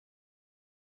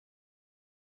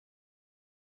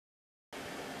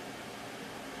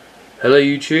Hello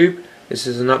YouTube, this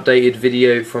is an updated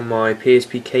video from my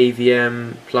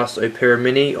PspKvm plus Opera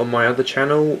Mini on my other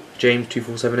channel,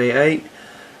 James24788,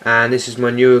 and this is my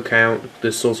new account,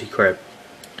 the Salty Crab.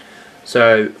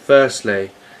 So firstly,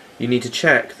 you need to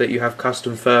check that you have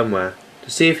custom firmware.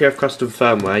 To see if you have custom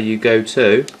firmware, you go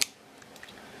to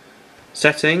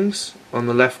Settings on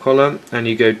the left column and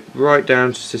you go right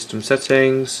down to System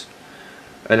Settings,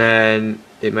 and then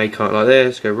it may come like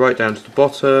this, go right down to the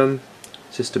bottom,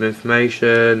 System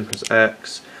Information, press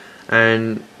X,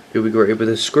 and you'll be greeted with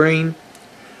a screen,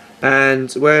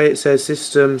 and where it says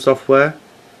System Software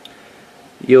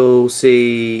you'll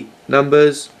see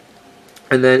numbers,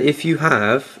 and then if you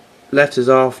have letters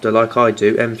after, like I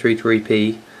do,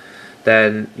 M33P,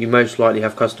 then you most likely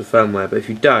have custom firmware. But if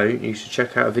you don't, you should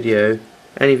check out a video,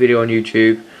 any video on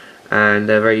YouTube, and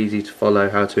they're very easy to follow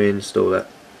how to install it.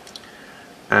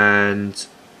 And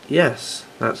yes,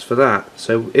 that's for that.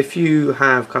 So if you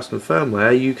have custom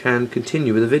firmware, you can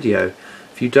continue with the video.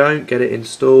 If you don't, get it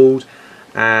installed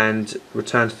and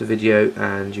return to the video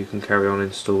and you can carry on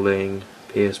installing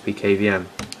PspKvm.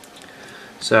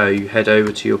 So you head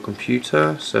over to your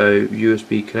computer, so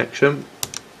USB connection,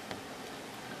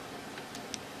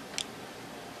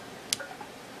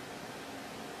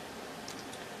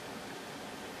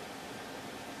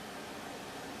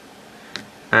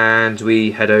 and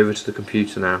we head over to the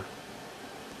computer now.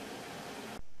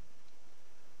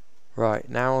 Right,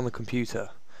 now on the computer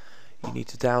you need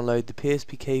to download the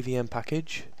PspKvm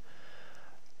package,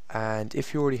 and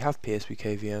if you already have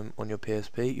PspKvm on your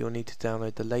PSP, you'll need to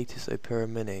download the latest Opera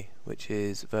Mini, which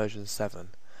is version 7.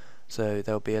 So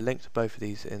there'll be a link to both of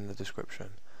these in the description.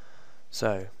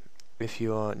 So if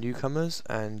you are newcomers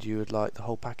and you would like the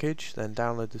whole package, then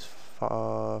download this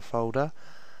folder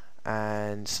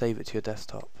and save it to your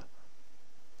desktop.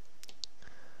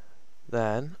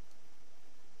 Then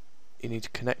you need to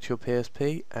connect your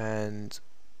PSP and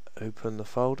open the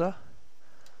folder,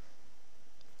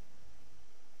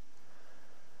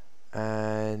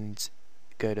 and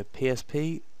go to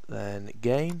PSP, then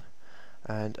Game,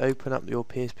 and open up your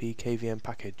PspKvm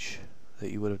package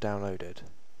that you would have downloaded,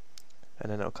 and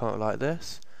then it'll come up like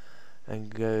this,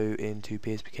 and go into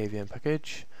PspKvm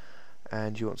package,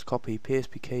 and you want to copy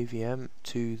PspKvm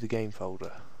to the game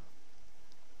folder.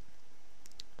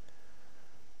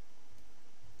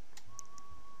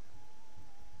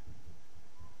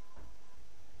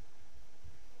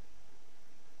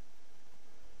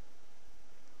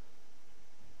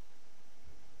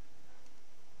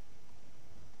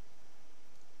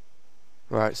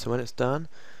 Right, so when it's done,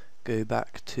 go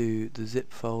back to the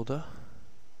zip folder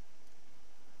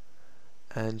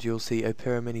and you'll see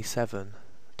Opera Mini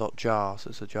 7.jar, so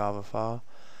it's a Java file.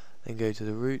 Then go to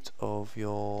the root of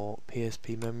your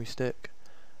PSP memory stick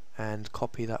and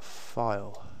copy that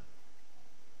file.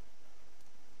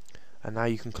 And now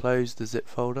you can close the zip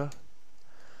folder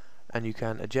and you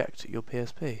can eject your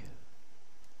PSP.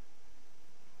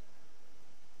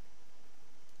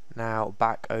 Now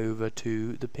back over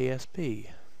to the PSP.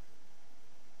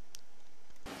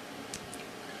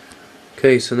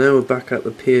 Okay, so now we're back at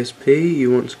the PSP.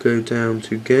 You want to go down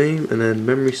to Game and then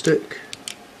Memory Stick,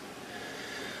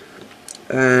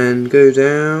 and go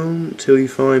down till you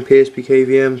find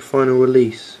PspKvm Final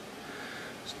Release.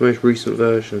 It's the most recent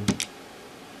version.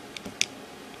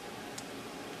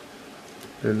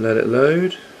 And let it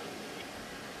load.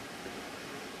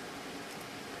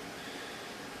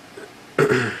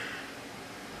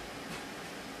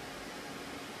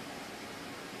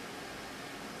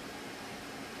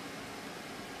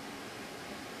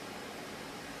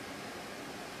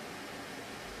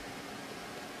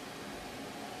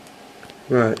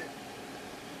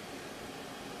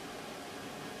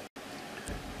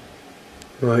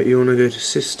 Right, you want to go to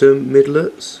System,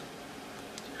 Midlets,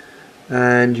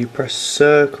 and you press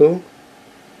Circle,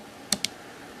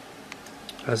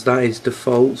 as that is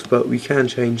default, but we can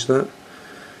change that.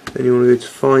 Then you want to go to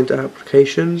Find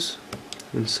Applications,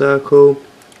 and Circle,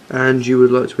 and you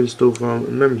would like to install from a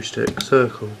memory stick,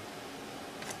 Circle.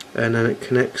 And then it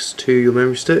connects to your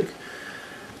memory stick.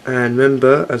 And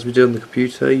remember, as we did on the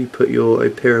computer, you put your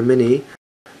Opera Mini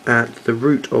at the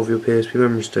root of your PSP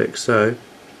memory stick, so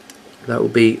that will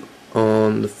be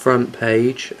on the front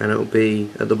page and it will be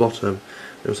at the bottom.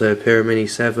 It will say Opera Mini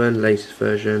 7 latest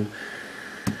version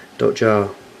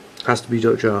 .jar, has to be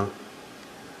 .jar.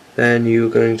 Then you're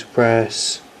going to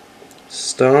press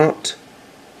Start,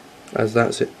 as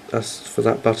that's it, that's for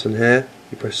that button here.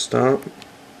 You press Start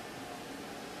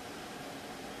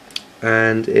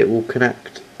and it will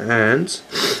connect, and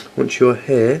once you're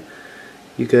here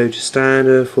you go to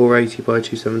standard 480 by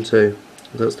 272,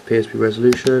 that's the PSP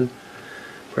resolution.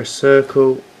 Press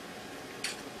Circle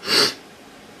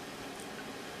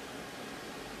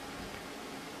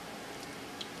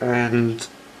and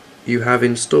you have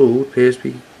installed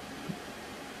PSP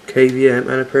KVM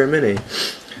and Opera Mini.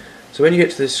 So when you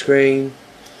get to this screen,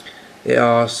 it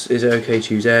asks, is it okay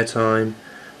to use airtime?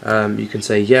 You can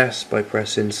say yes by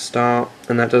pressing start,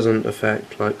 and that doesn't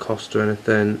affect like cost or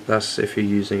anything. That's if you're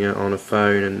using it on a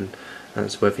phone, and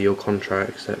that's whether your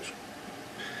contract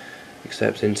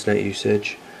accepts internet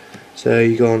usage. So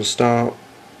you go on start,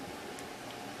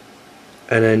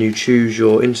 and then you choose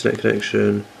your internet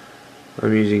connection.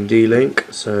 I'm using D-Link,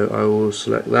 so I will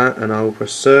select that, and I will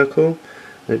press circle.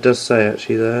 And it does say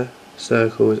actually there,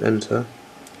 circle is enter.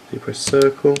 So you press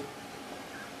circle,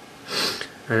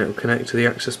 and it will connect to the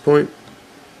access point.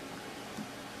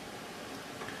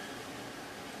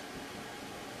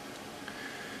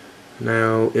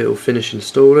 Now it will finish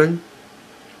installing.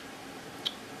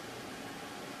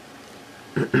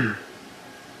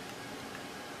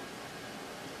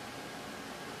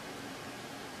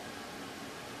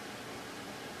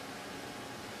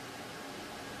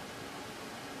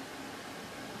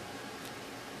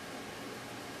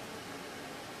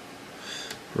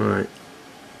 Right.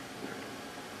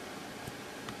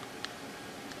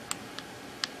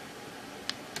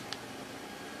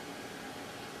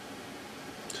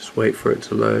 Just wait for it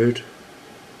to load.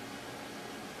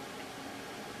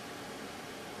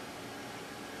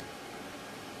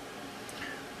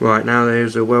 Right, now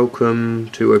there's a welcome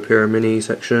to Opera Mini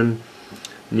section,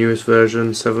 newest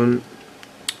version 7,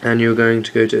 and you're going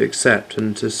to go to accept,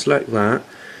 and to select that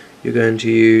you're going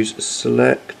to use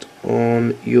select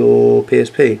on your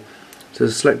PSP. So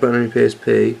the select button on your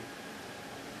PSP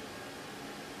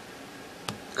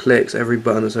clicks every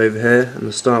button that's over here, and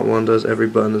the start one does every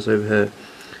button that's over here.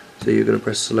 So you're going to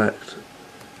press select,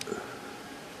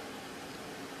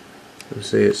 and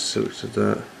see it's selected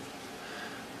that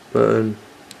button.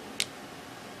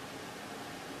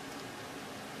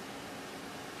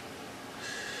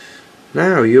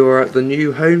 Now you are at the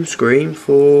new home screen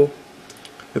for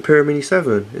Opera Mini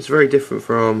 7. It's very different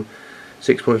from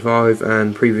 6.5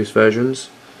 and previous versions.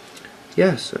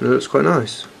 Yes, and it looks quite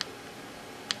nice.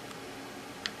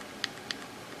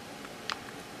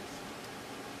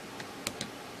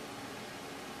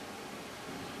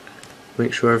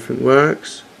 Make sure everything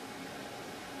works.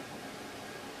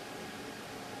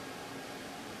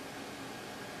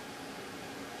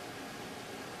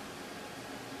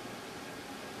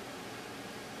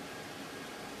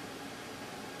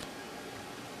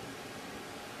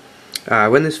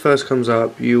 When this first comes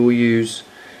up, you will use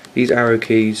these arrow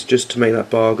keys just to make that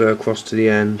bar go across to the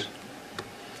end,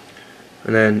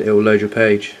 and then it will load your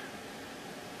page.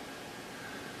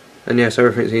 And yes,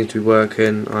 everything seems to be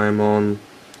working. I am on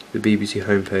the BBC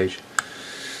homepage.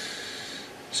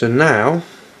 So now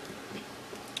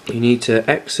you need to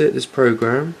exit this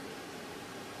program,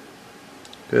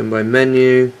 going by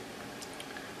menu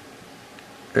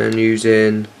and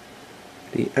using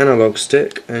the analog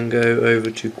stick, and go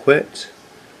over to quit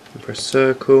and press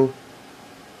circle.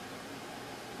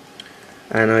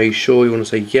 And are you sure you want to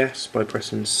say yes by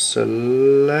pressing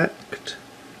select?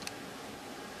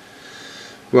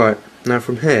 Right, now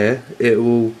from here it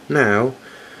will now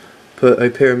put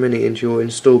Opera Mini into your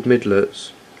installed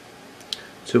midlets.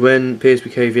 So when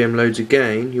PspKvm loads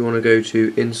again, you want to go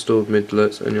to installed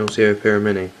midlets, and you'll see Opera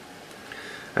Mini.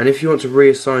 And if you want to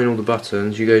reassign all the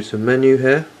buttons, you go to menu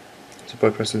here, so by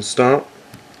pressing start,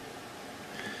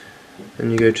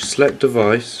 and you go to select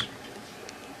device,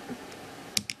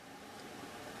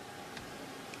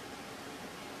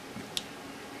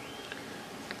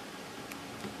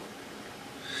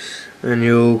 and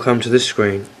you'll come to this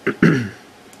screen.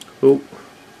 Oh,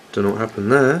 don't know what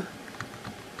happened there,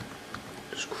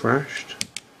 just crashed.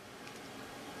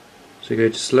 So you go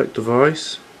to select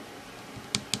device,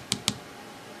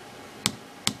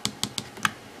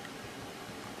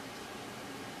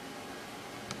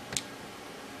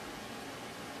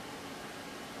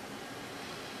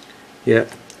 yeah,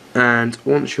 and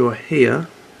once you're here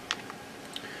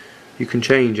you can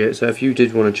change it. So if you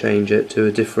did want to change it to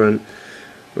a different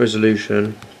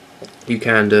resolution, you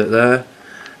can do it there,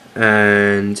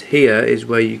 and here is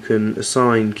where you can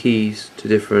assign keys to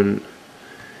different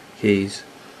keys.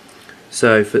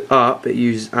 So for up, it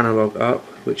uses analog up,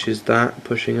 which is that,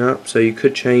 pushing up, so you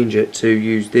could change it to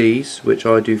use these, which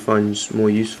I do find more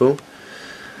useful,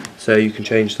 so you can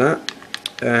change that.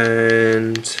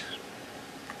 And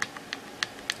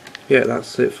yeah,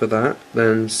 that's it for that.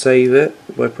 Then save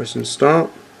it by pressing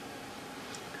start.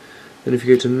 Then if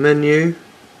you go to menu,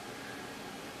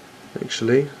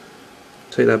 actually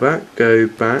take that back, go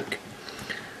back,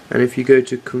 and if you go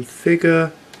to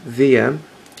configure VM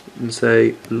and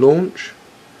say launch,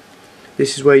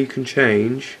 this is where you can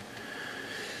change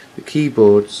the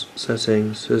keyboard's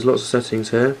settings, there's lots of settings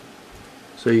here.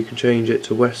 So you can change it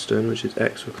to Western, which is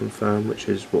X for confirm, which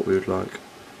is what we would like.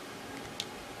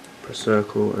 Press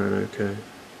circle and OK.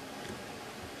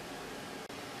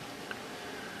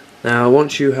 Now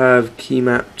once you have key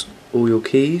mapped all your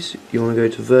keys, you want to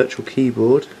go to virtual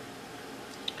keyboard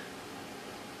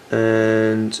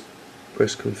and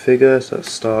press configure, so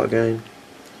that's start again.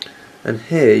 And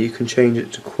here you can change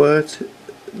it to QWERTY,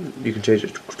 you can change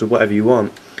it to whatever you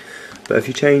want. But if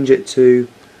you change it to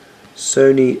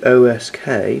Sony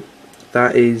OSK,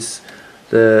 that is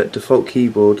the default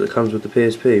keyboard that comes with the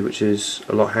PSP, which is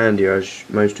a lot handier, as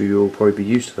most of you will probably be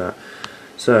used to that.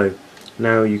 So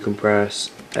now you can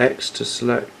press X to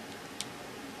select,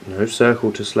 no,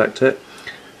 circle to select it,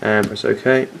 and press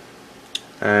OK,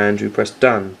 and you press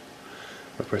done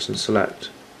by pressing select.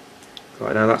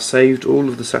 Right, now that's saved all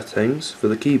of the settings for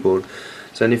the keyboard.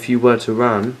 So then if you were to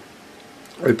run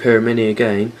Opera Mini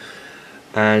again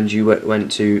and you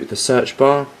went to the search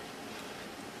bar,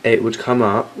 it would come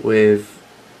up with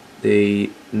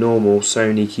the normal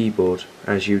Sony keyboard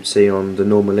as you'd see on the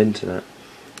normal internet.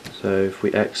 So if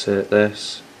we exit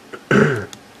this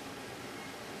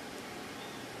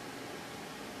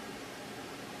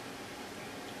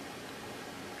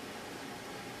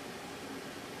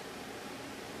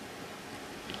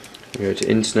go to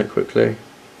internet quickly.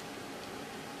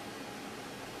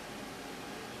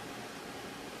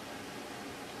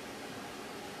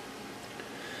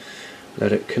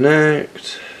 Let it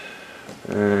connect,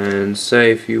 and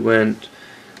say if you went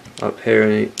up here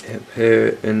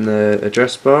in the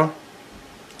address bar,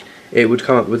 it would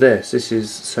come up with this. This is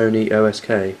Sony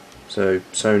OSK, so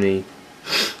Sony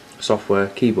software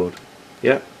keyboard.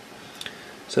 Yeah.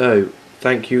 So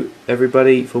thank you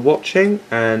everybody for watching,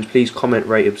 and please comment,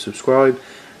 rate and subscribe,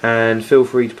 and feel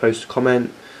free to post a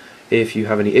comment if you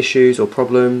have any issues or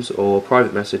problems, or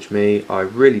private message me. I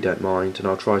really don't mind, and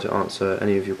I'll try to answer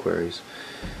any of your queries.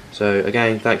 So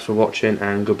again, thanks for watching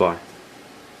and goodbye.